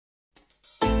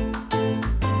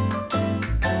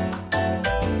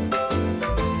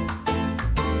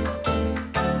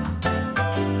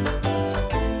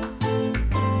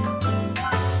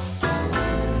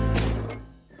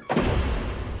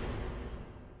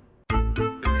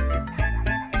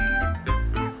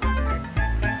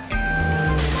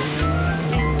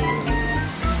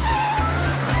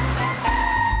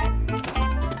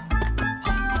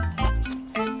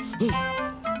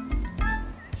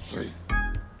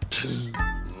2,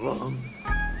 1,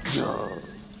 go.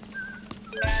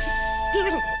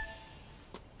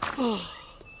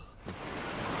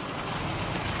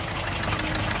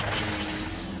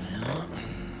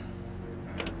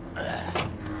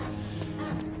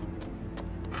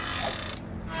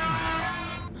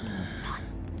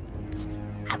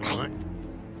 Okay.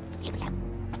 Here we go.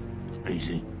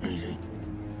 Easy, easy.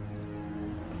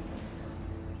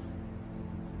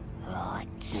 Right.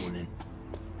 Go on in.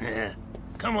 Yeah.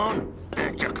 Come on.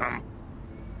 You come.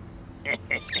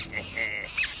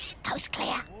 Coast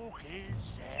clear.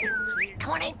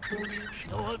 Come on in.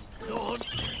 Go on, go on.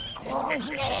 Go on in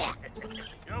there.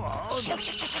 Go on. Shoo.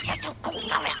 Go on,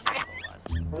 hurry up, hurry up.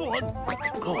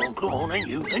 Go on. Go on, and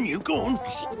you, go on.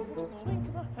 That's it.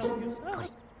 Got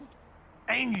it.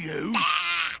 And you.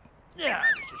 Yeah,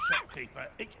 Mr. Shopkeeper.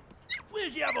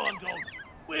 Where's the other one gone?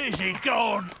 Where's he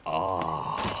gone?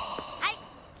 Hey,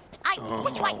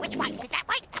 which way? Is it that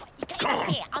way? You get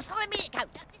in here. I saw him a minute ago.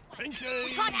 This way. Pinky. We'll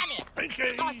try down here. Pinky.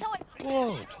 I saw him.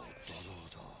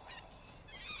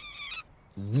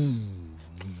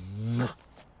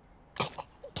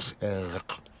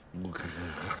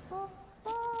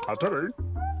 I'll tell you.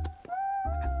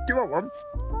 Do you want one?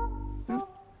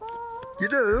 You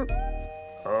do?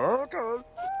 Okay.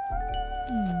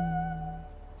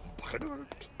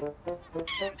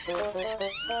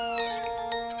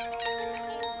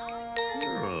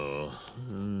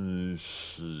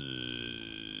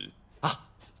 Ah,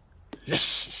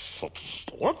 yes, that's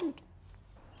the one.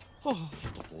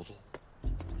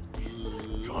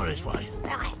 Try this way.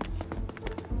 Right.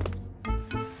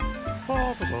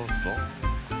 What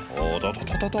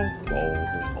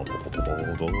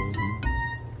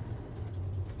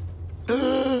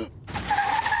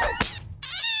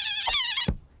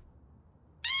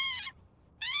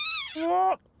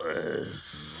is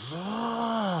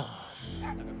that?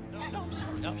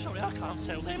 I'm sorry, I can't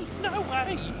sell them. No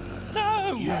way.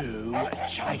 No. You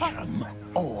take them,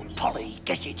 or Polly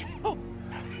get it. Oh.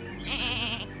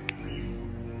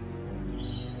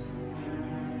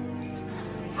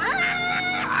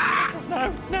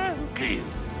 No. Give.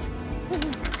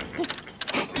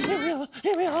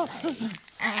 Here we are.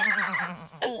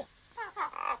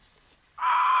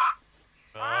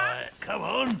 Right, come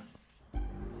on.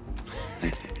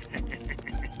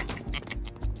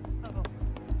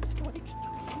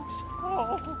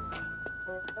 Oh.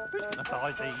 Who's going to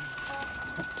buy these?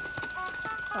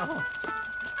 Oh.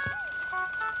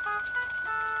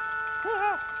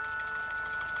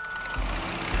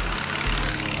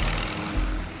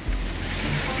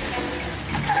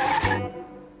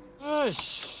 Yes.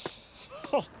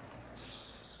 Oh.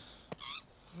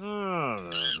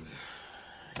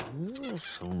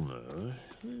 What's on there?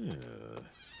 Yeah.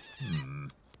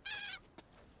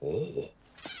 Oh.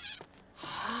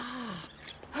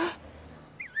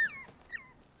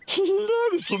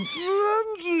 Look, some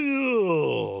friends of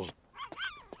yours.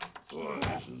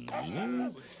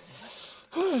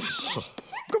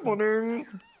 Good morning.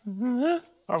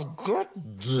 I've got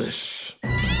this.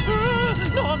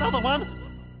 Not another one.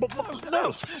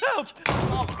 No, out!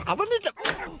 I wanted to...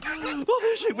 What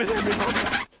is it with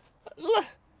everybody?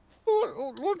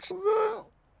 What's that?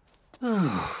 What does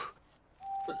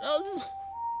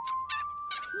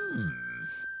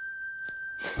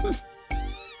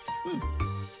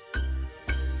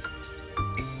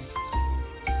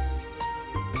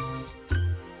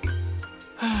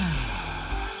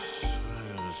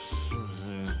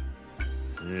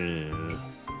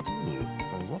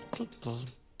that?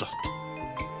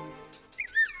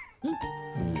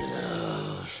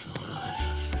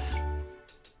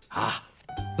 Ah,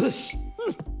 this.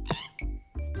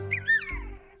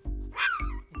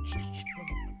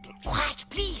 Quiet,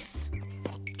 please.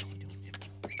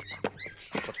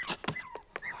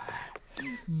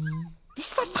 This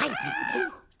is a library, you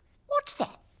know. What's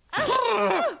that?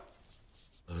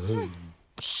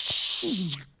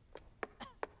 Shh.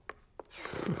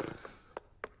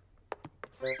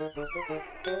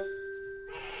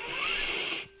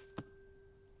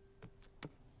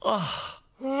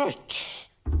 Right.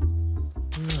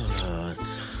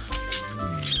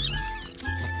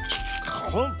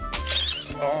 What?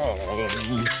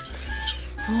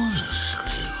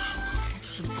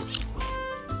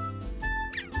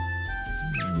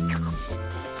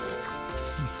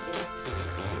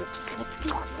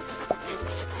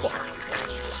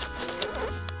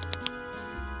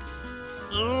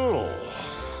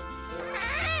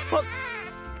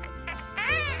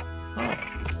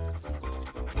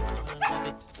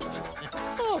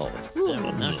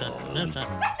 No, sir. No, sir.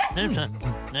 No, sir.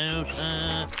 No,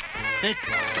 sir. Hey.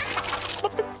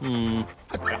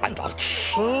 I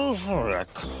so sorry, I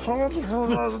can't hear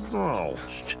that now.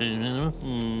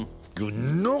 You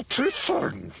naughty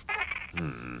thing.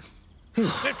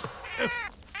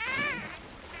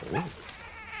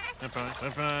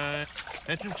 Bye-bye.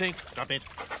 Let him take. Stop it.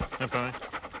 Bye-bye.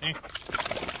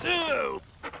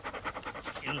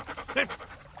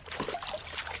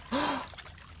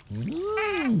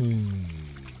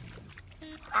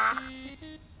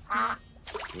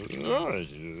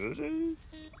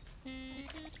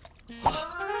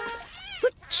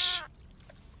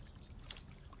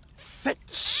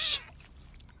 Fetch.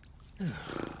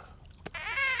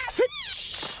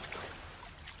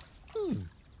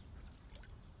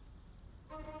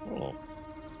 Oh.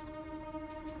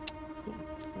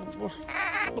 What?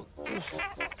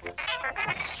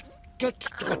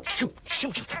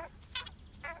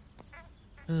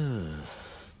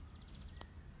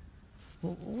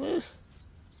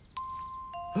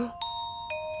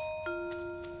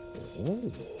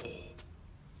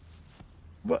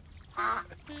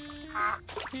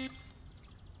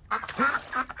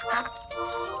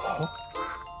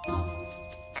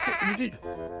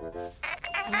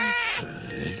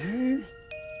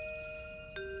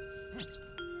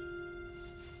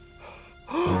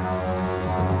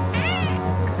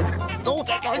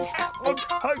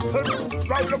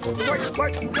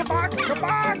 Wait, come on. Come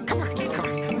on.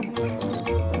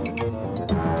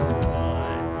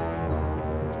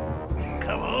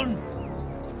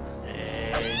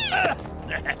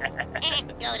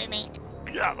 Go to me.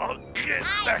 Come on, get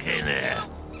back in there.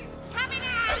 Coming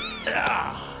up.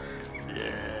 Ah.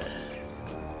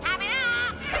 Coming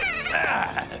up.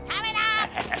 Ah. Coming up.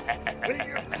 Hey.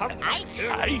 Come back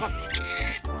here.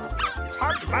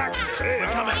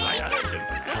 We'll come out later.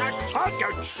 I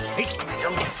don't chase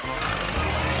you.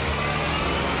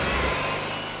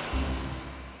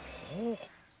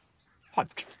 Oh,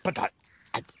 but I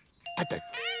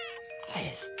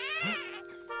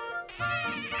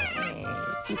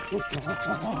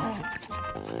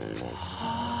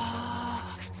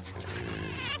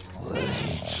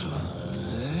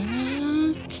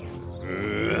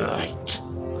right.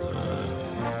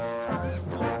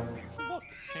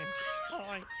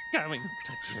 What am I going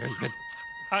to do?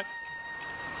 I...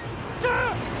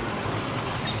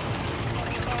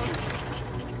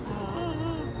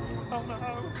 Oh no!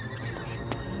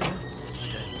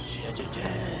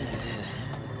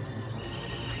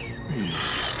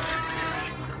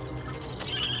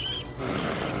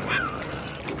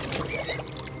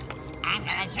 I'm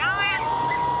gonna draw it.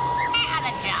 I'm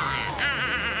gonna draw it.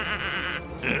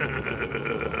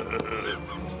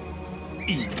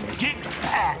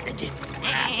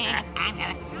 I'm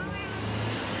gonna...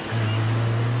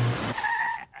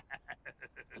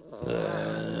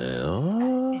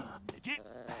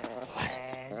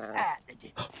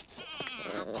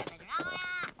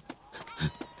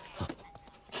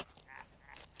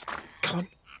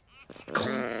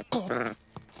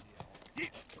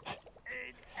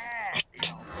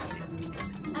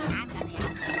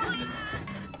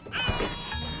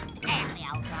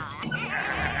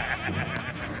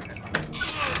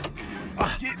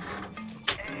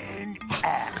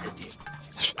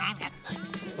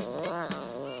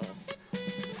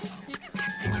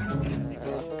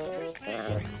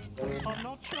 I'm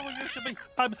not sure you should be...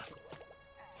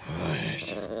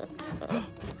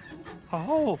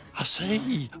 Oh, I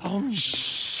see.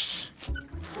 Shh.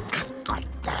 Got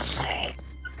the thing.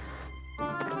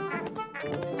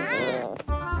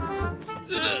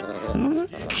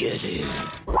 Get in.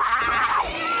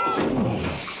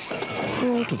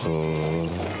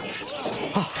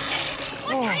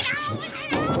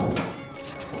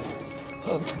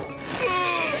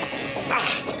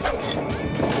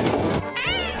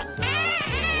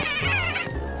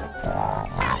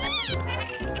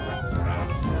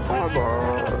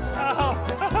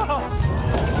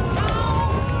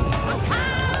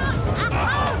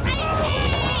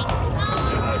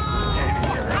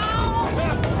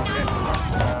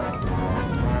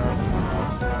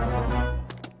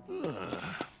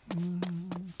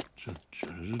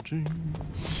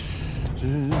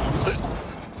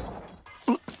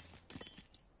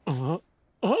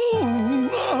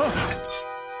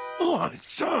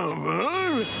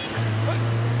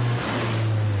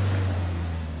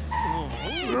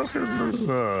 Look at the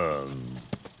sun.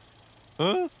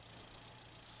 Huh?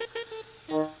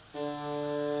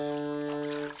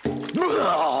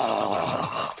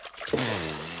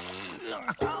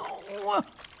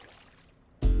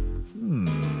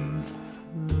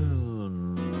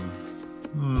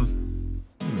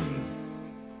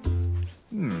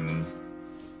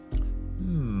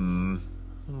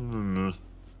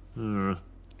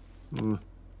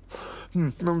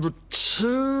 Number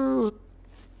 2.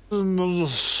 Number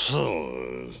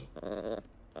 4.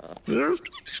 Yes?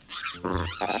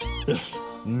 Yes.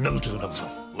 Number 2, number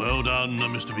 4. Well done,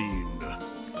 Mr. Bean.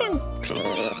 Thank you.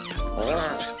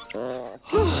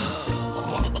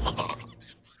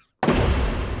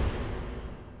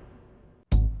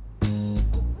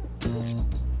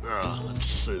 Let's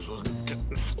see if I can get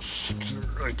this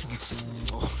straight.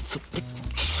 It's a bit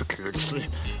tricky, actually.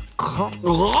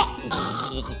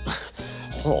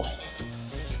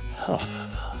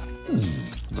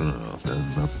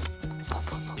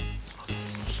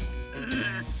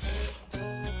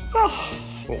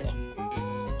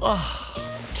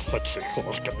 Let's see,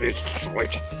 let's get this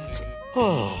straight.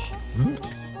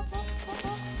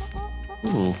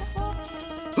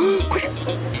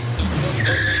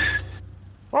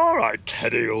 All right,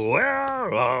 Teddy,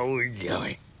 where are we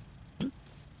going?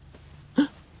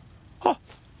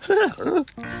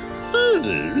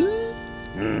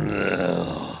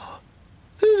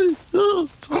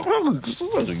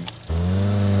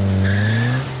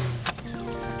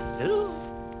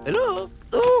 Hello?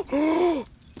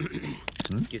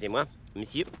 Excusez-moi,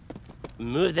 monsieur.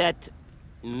 Move that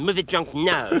junk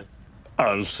now.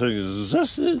 I'll say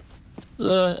this is...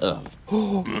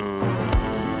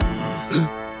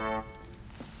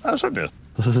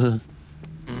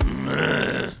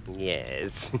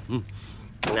 Yes.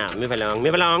 Now, move along.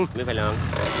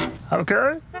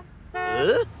 Okay.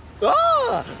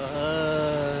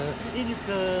 In you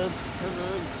come. Come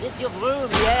on. It's your room,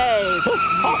 yay!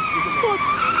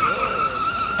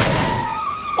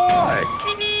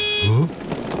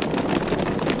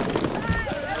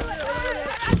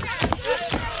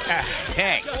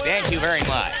 Thanks. Thank you very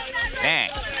much.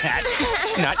 Thanks.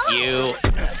 Not you.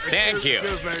 Thank you.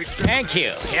 Thank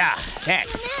you. Yeah,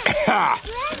 thanks.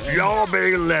 You'll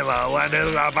be liver when in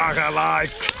the back of my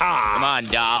car. Come on,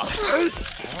 doll.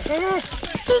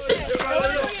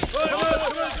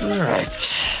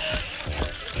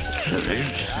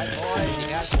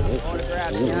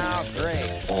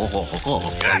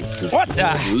 What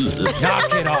the?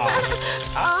 Knock it off.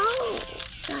 Oh,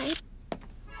 sorry.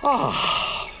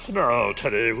 Now,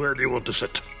 Teddy, where do you want to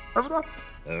sit? Over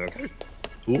there? Okay.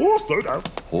 Oh, slow down.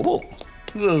 Oh.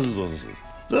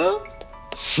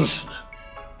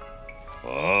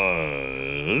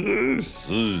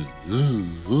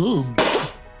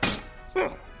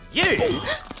 You!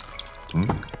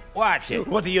 Watch it.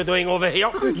 What are you doing over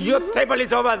here? Your table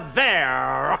is over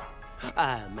there.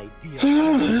 Ah, my dear.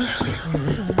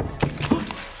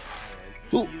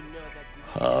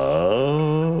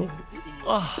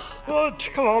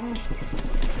 Come on.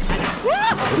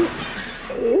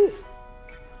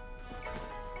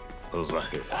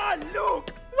 Ah,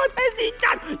 look! What has he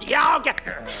done? Yoga!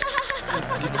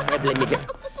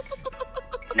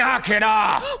 Knock it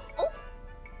off.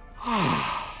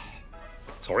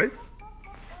 Sorry?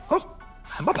 What?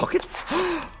 In my pocket?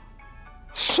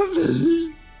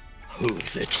 Silly.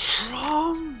 Who's it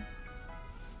from?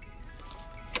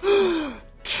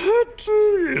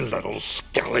 Teddy, little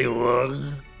scallywag.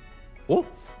 Oh.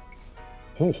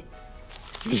 Oh.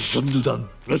 Listen to that.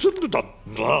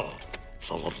 Ah, it's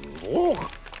a little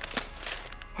walk.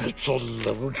 It's a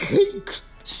little cake.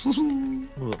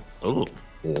 Oh.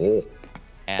 Oh.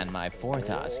 And my 4th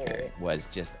Oscar was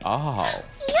just all.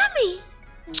 Yummy!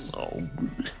 Oh.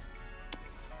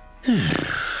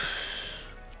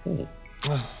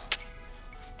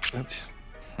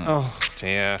 Oh,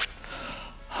 dear.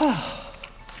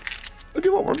 Okay,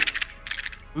 one.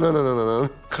 No.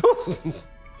 Okay.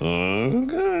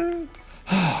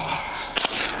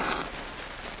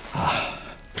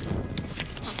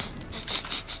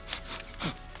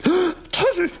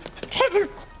 Teddy!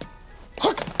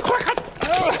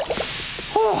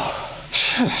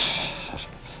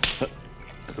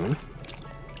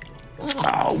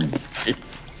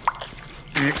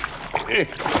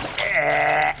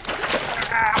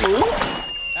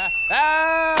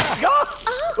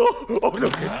 Oh,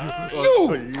 look at you.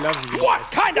 You! Lovely. What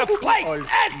kind of place Oh, is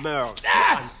Merc, this?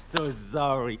 I'm so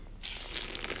sorry.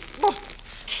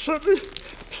 Teddy,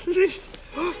 please.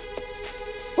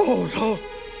 Oh, no.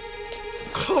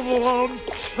 Come on,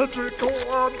 Teddy,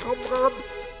 come on.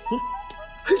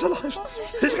 He's alive.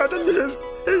 He's going to live.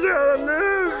 He's going to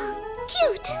live.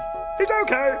 Cute! He's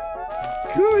okay.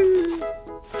 Cooey.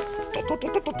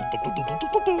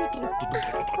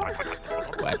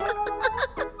 What?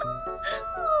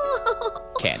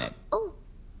 Cannon. Oh.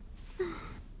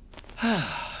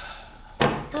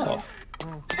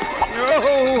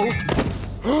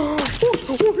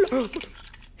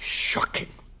 Shocking.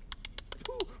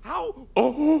 How?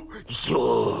 Oh,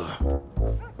 sure.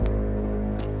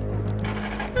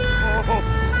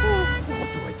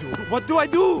 What do I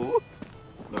do?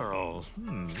 Oh,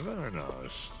 very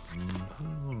nice.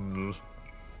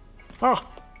 Ah,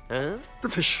 Huh? the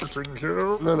fish is in here.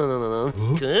 No.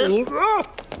 Good. Ah,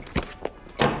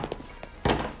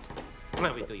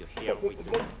 Now we do you here, we do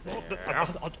there.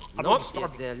 No,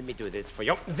 let me do this for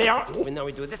you. There. Now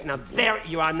we do this. Now there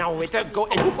you are. Now waiter, go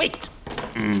and wait.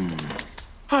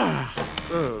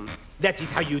 That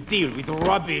is how you deal with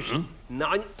rubbish.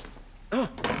 Now,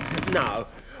 now.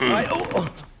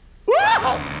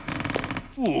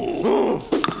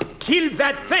 Kill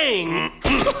that thing.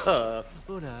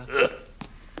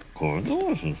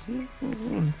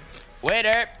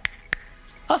 Waiter.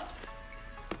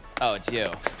 Oh, it's you.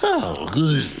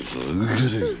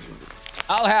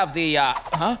 I'll have the,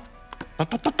 huh?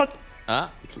 Huh?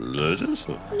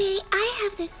 May I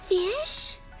have the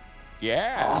fish?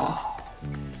 Yeah.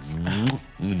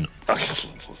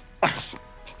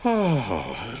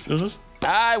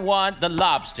 I want the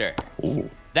lobster.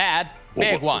 That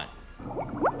big one.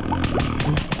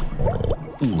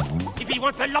 If he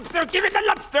wants the lobster, give him the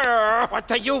lobster.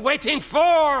 What are you waiting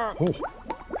for?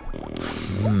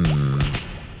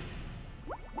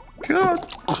 Come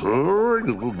along.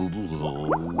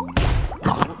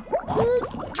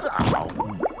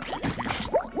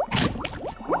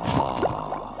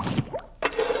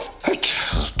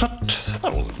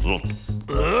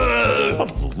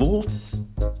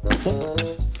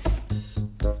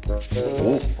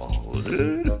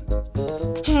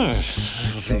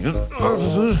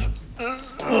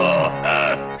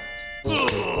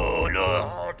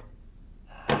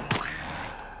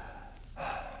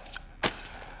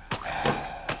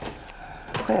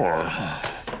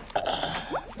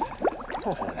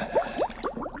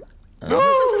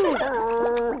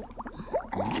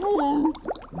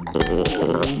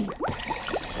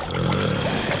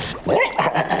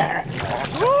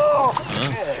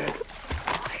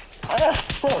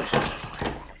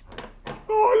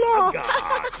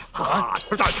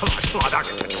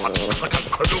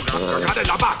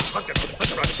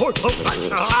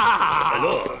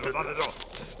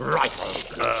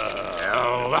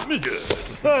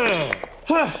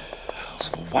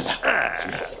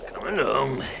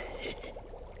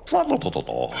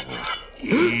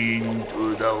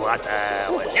 Into the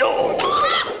water with you.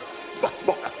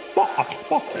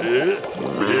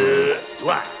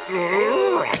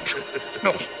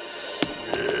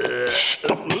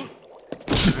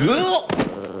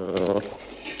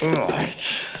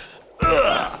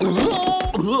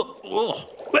 Toi.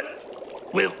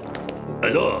 Well,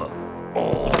 alors.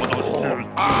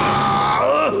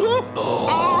 No.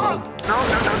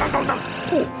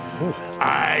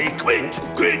 I quit.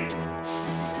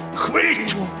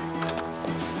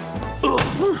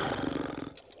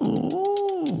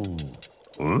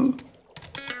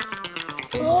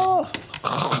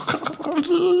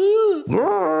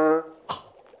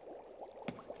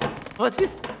 What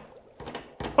is?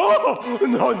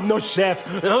 Oh, no, chef.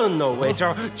 Oh, no,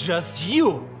 waiter. Just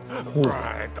you.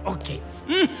 Right, okay.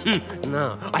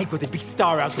 No, I got a big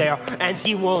star out there, and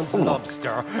he wants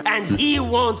lobster. And he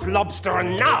wants lobster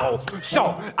now.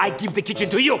 So, I give the kitchen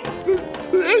to you.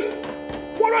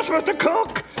 What else with the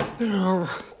cook?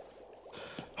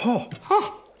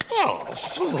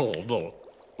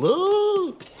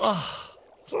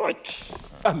 Right.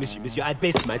 Monsieur, I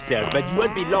base myself, but you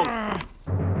won't be long.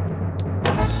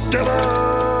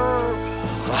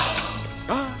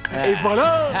 Et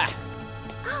voilà!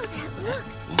 Oh, that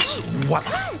looks What?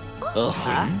 good.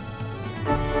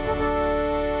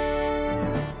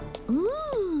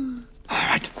 All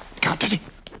right, got it.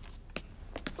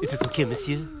 Is it okay,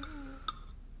 monsieur?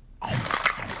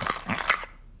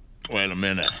 Wait a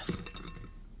minute.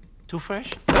 Too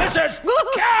fresh? This is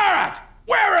Carrot!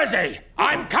 Where is he?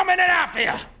 I'm coming in after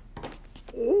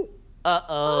you.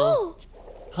 Oh,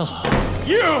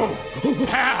 You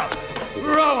have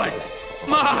ruined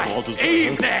my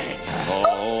evening.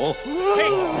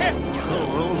 Take this.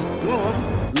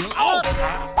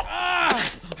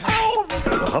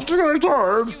 Have to go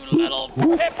time. Little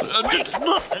pipsqueak.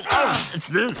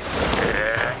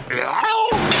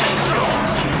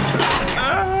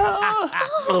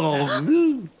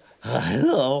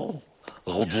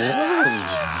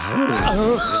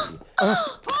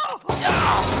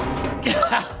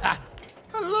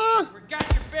 Forgot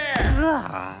your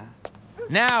bear.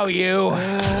 Now you.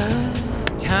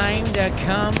 Time to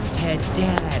come to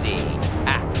daddy.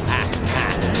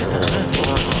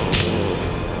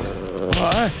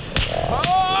 What?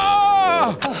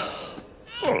 Oh! Ow!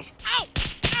 Ow!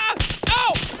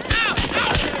 Ow! Ow!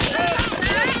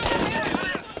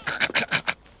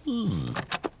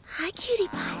 hi, cutie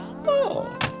pie.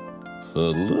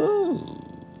 Hello.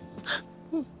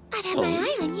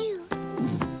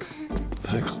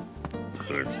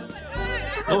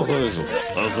 We're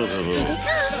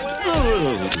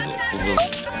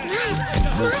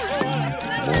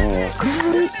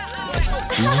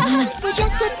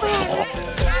just good friends.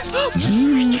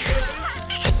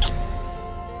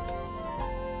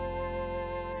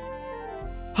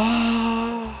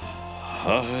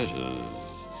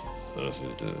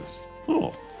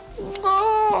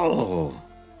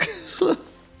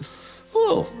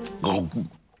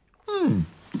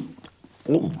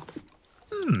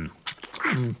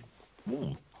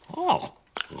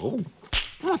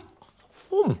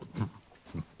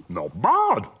 Not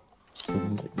bad.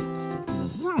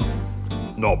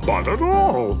 Not bad at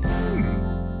all.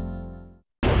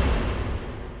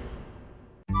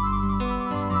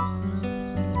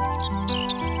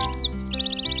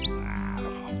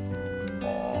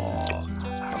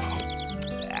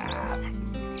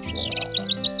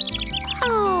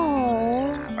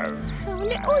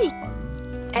 Oi.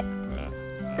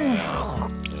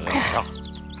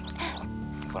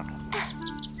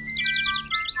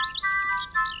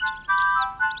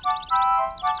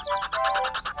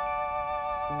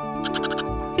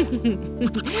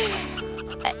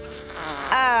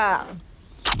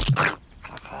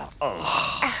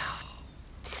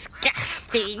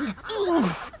 Disgusting.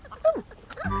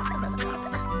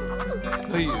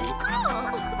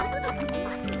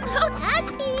 So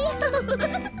happy.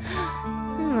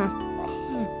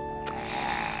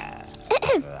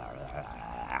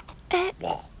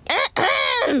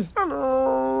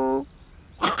 Hello.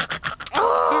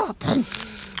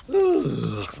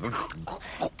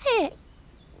 Hey,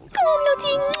 come on,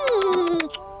 Lottie.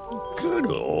 Get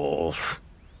off.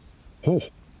 Oh.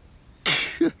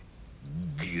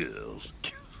 Yes.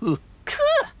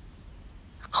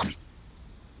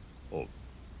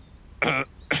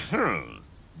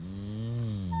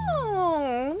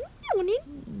 Oh, morning.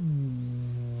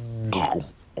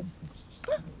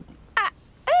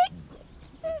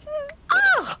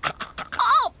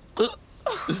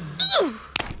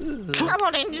 Come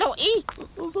on in, Lottie.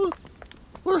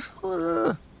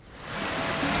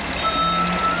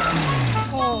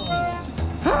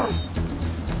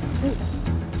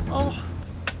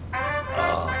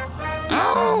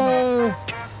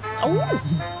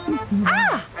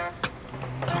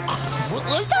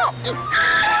 Stop!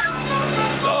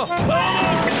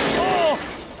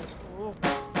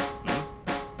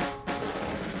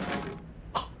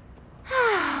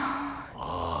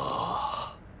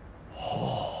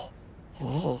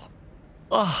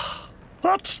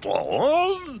 That's the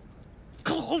one.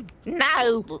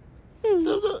 No.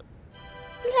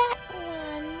 That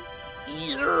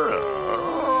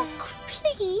one.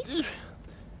 Please.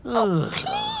 Oh,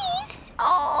 please.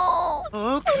 Oh.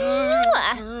 Okay.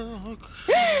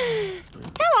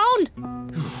 Come on.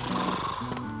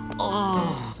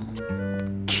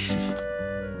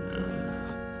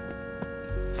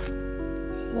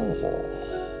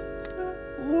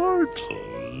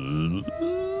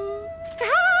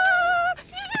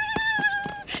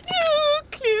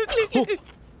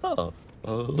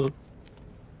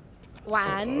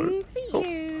 One for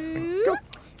you.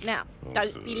 Now,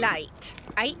 don't be late.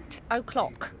 8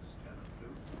 o'clock.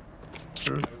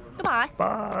 Goodbye.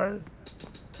 Bye.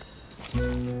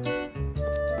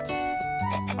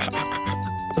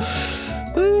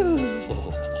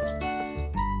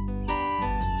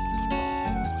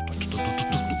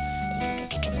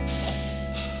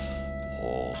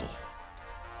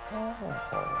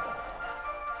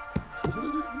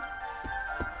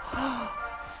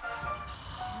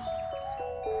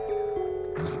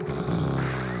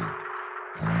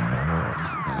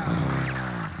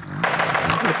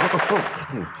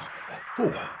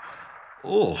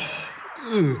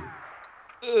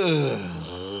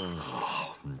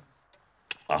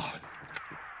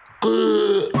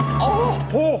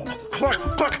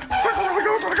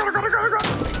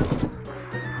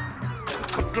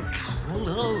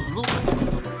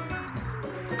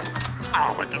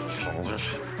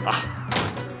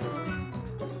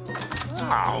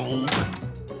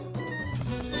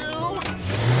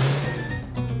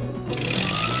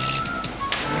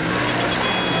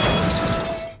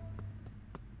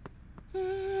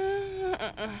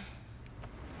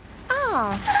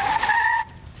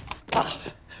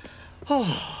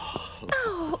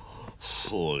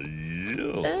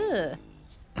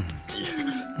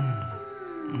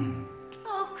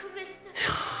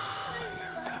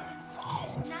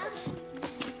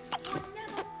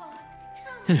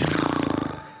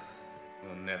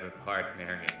 We'll never part,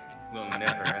 Marion. We'll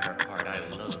never ever part. I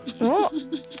love you. What? You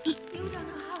don't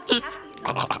know how happy it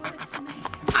makes me.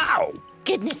 Ow!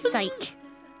 Goodness sake.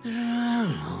 Take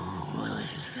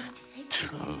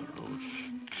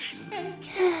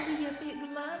me.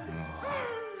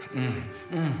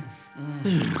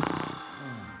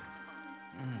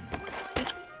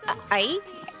 Aye?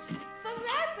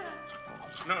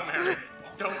 No, Mary.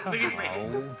 Don't leave me.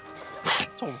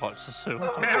 It's all right, Cecile.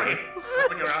 Mary,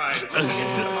 open your eyes. Look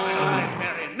into my eyes,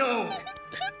 Mary. No.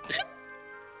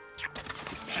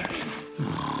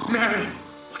 Mary,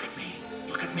 look at me.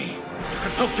 Look at me. You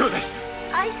can pull through this.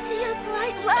 I see a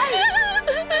bright light.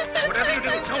 Whatever you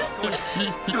do,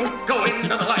 don't go into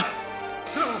the light.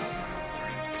 No.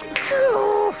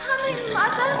 Coming,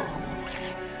 Mother.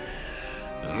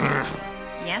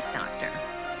 Yes, Doctor.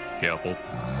 Careful.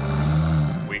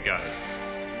 We got it.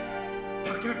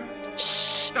 Doctor?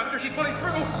 Shh! Doctor, she's pulling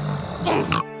through!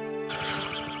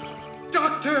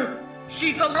 Doctor!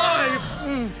 She's alive!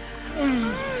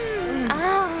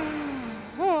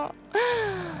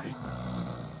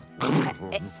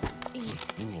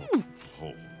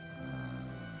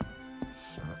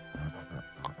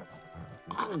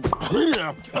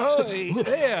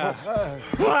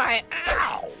 Right.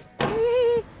 Ow!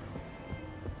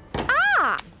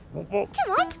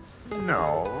 Come on. No.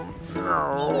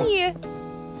 Here.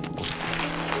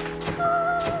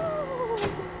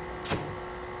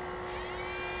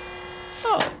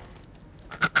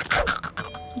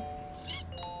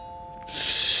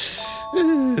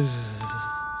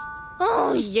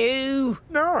 Oh, you.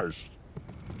 Nice.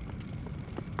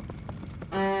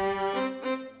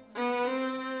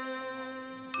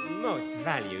 Most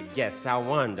valued guests, how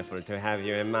wonderful to have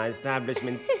you in my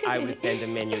establishment. I will send a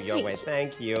menu your way.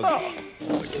 Thank you.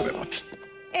 Thank you very much.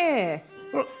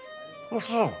 What's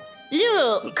wrong?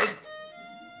 Look.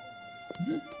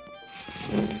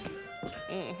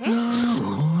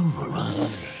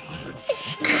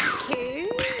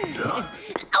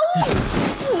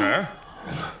 Huh?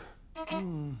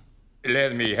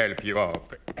 Let me help you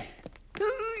up.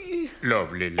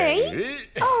 Lovely lady.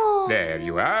 There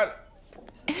you are.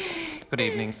 Good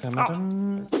evening, sir,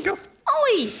 madam.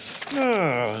 Oi!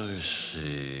 Let's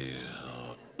see.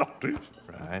 Please.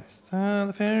 Right, sir,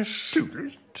 the fish. Two,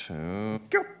 please. Two.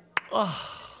 Go.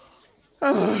 Oh,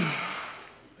 cool.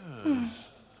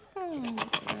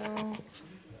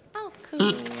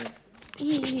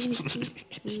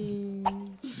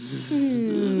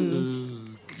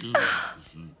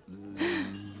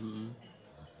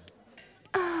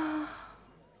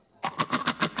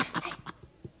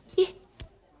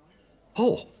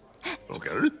 Oh.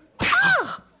 Okay.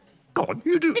 Go on,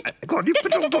 you do. Go on, you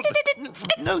put it on.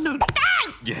 No.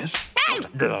 Yes. Would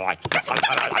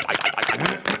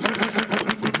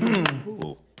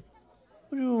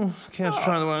you care to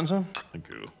try the wine, sir? Thank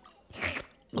you.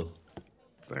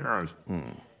 Very nice.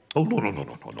 Oh, no.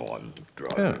 I'm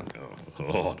driving. Oh,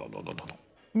 no.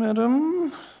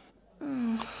 Madam?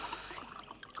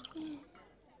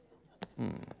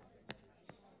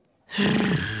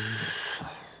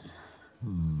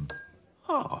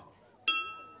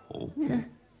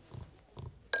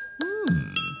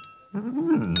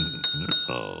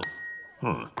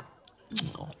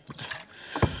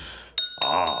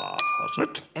 That's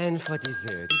it. And for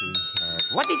dessert, we have...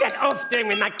 What is that oaf doing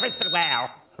with my crystal well?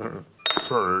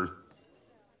 Sorry.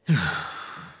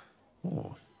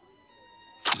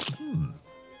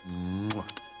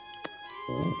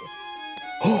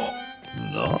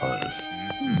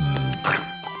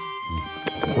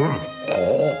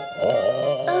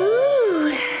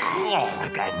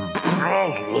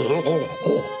 Nice.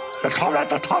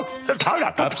 The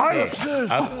toilet.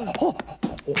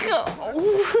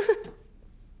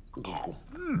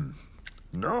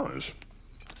 Nice.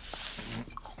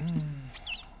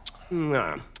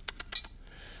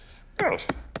 Yes.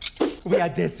 We are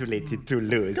desolated to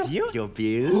lose you, your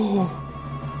bill.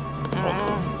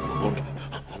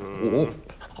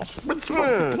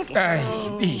 Ay,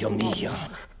 Dio mio.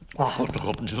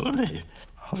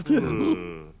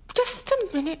 Just a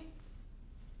minute.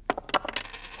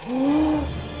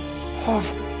 Of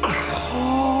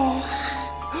course.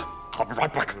 I'll be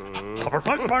right back.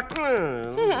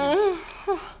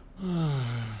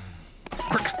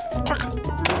 Quick.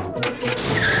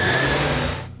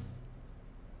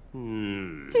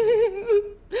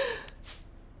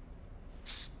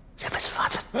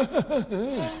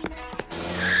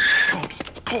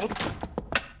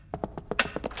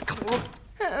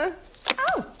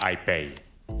 I pay.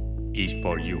 Is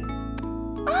for you.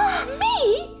 Me?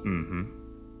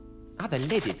 Ah, the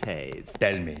lady pays.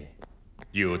 Tell me,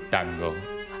 you tango.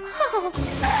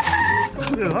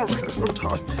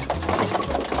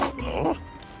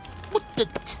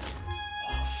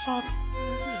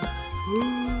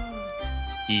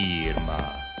 Irma,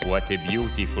 what a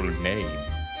beautiful name.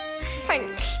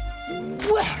 Thanks.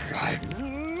 Well, I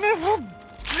never...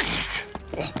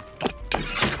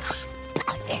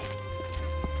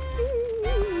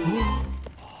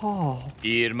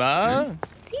 Irma?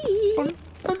 Steve.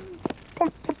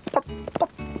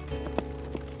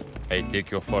 I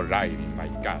take you for a ride in my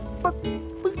car.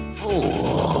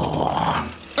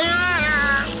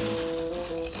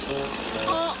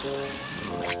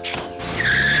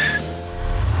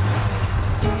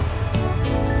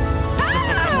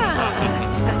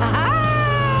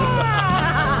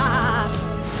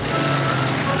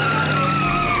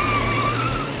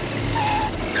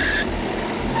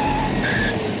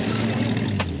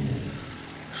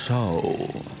 So...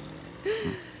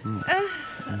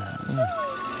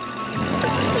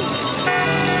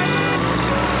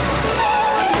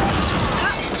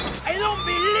 I don't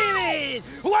believe it!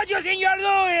 What do you think you're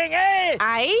doing, eh?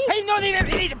 I not even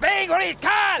finished paying for his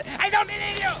car! I don't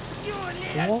believe you! You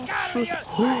little car! You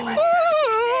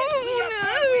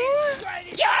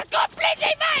are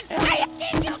completely mad! I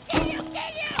kill you!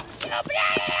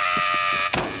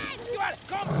 You are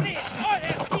complete!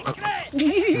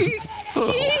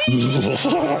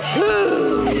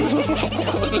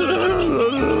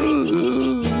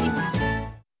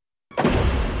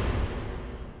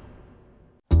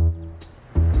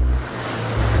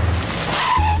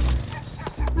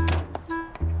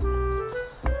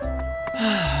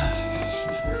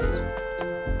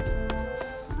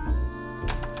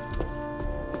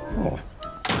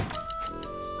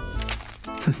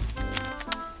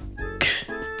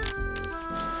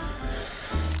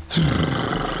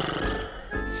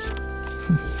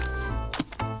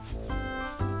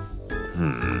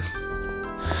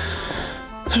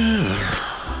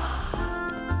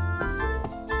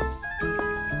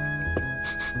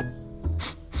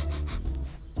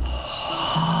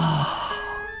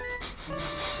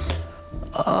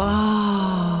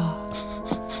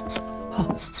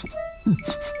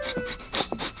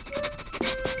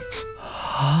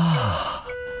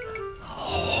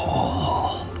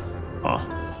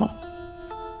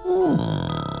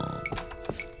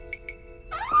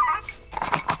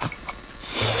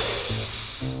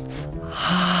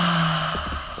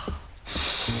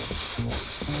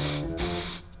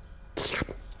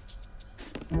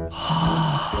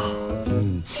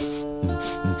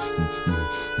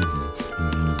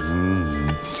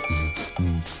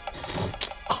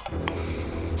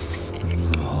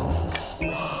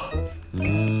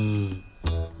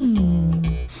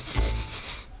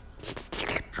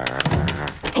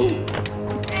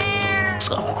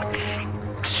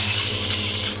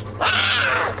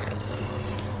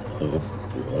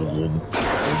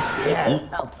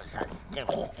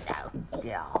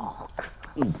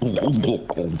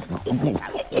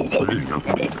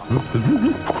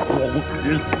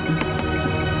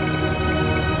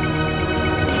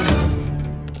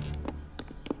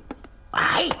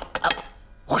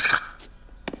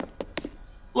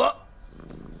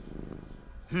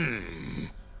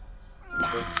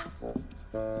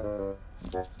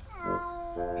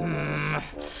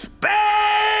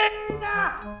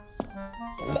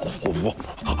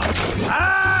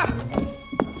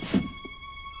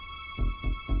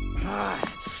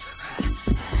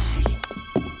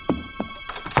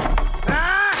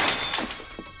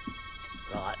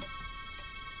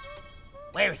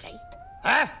 Where is he?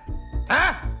 Huh?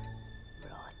 Huh?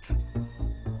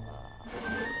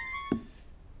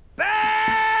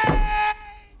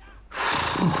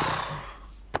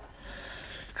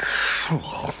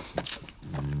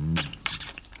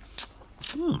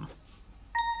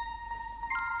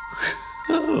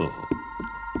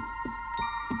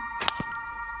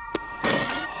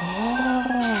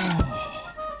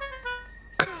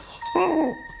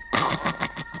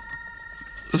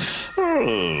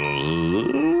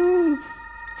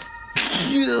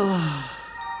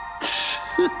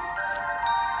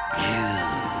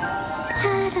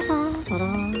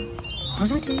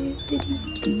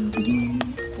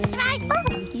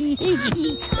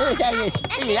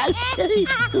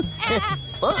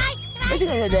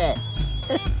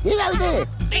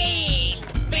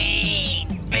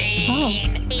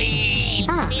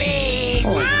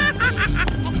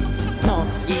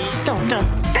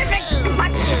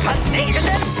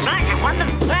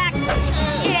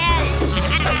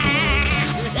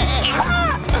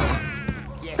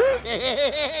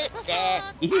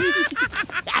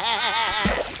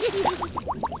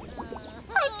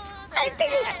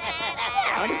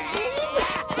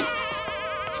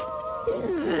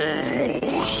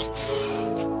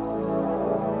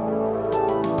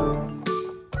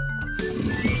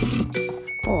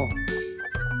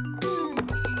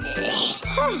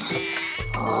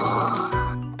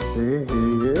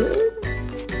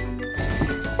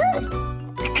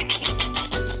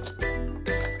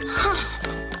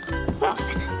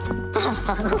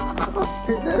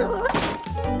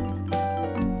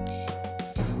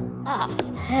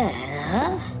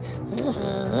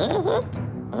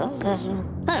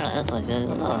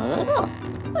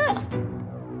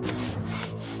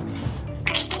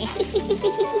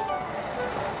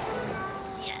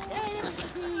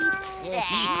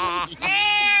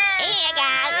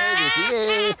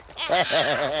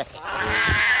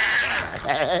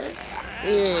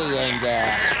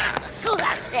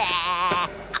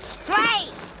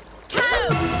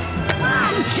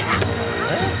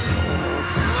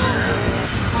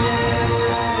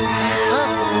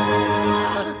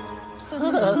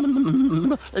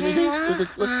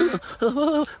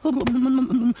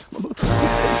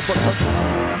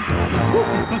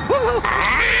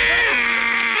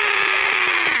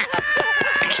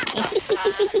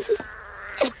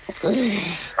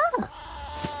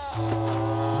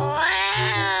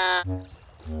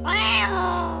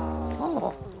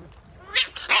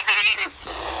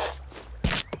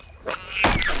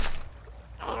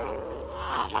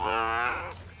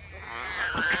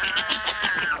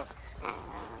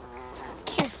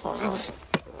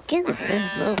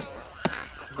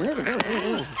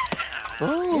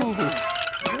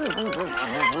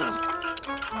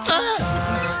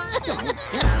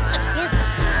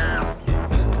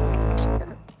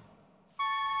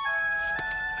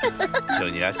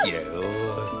 Sonia,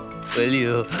 will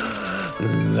you?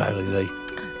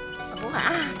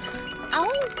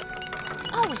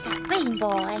 Oh, is that Bean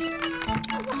Boy?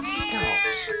 What's he got?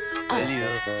 Will you?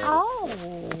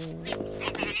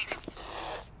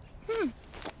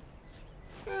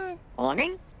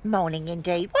 Morning. Morning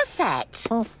indeed. What's that?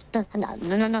 No.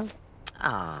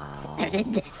 Oh. Okay.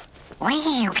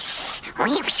 Please.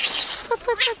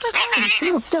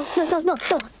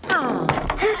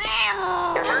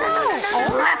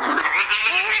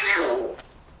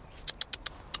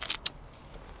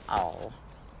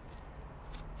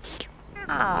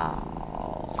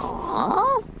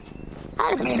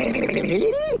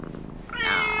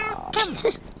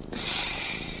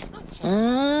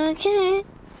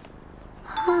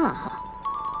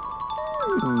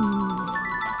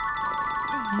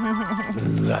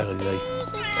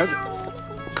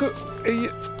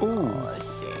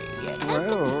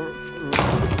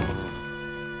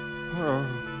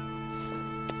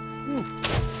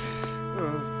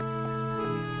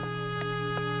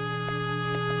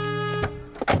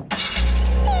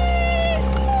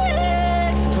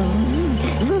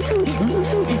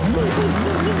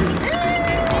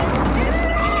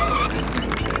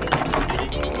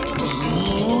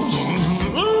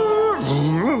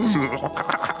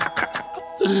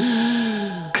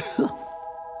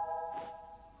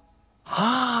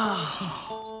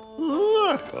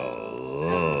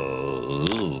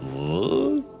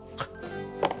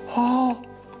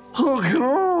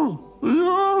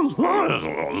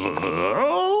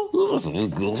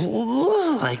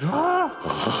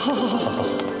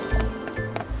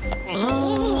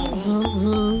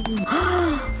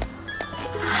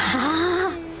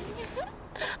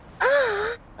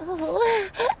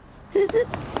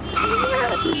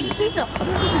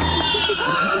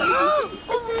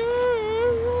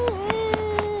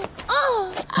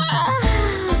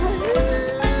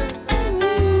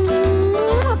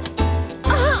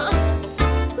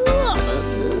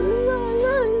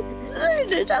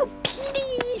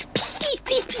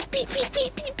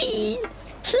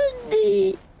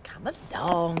 Cindy. Come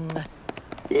along.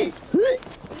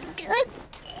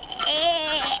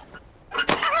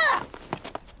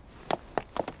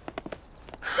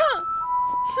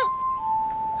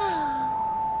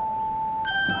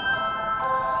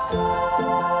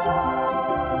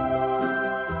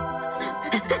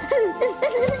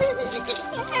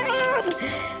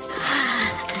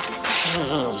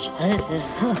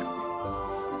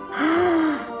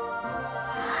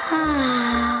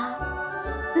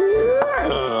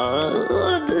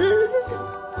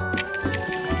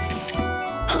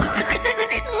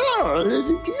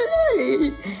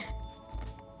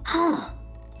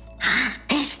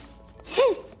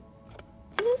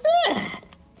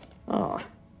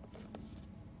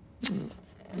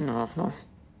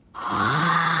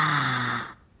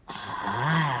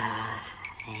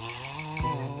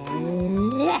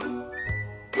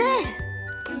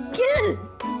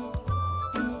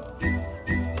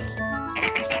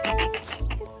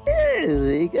 There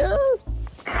we go.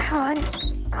 Come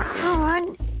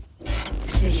on.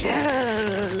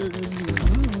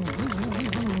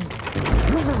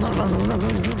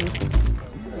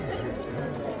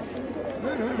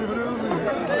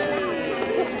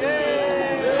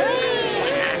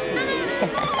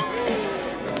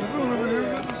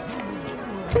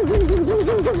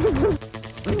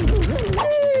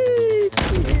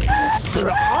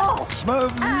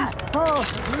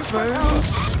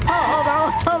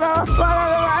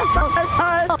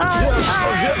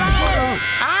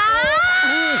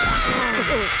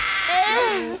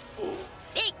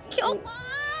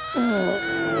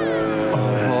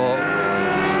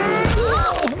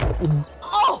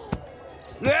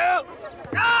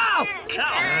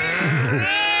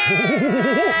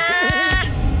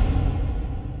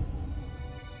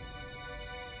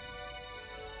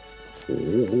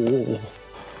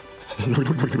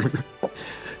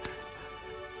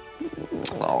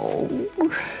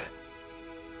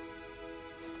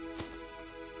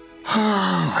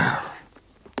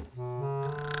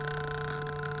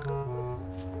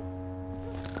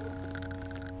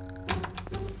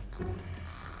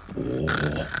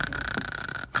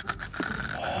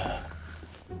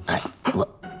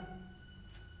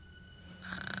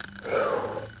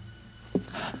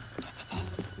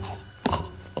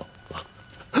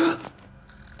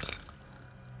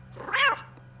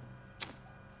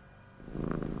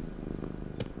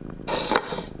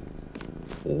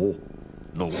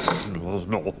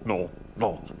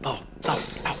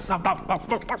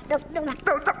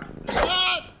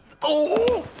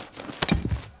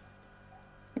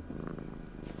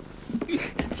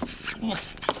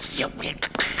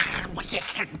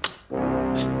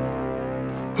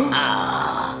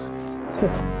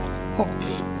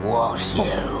 Was you?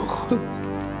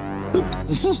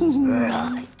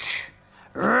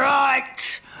 Right.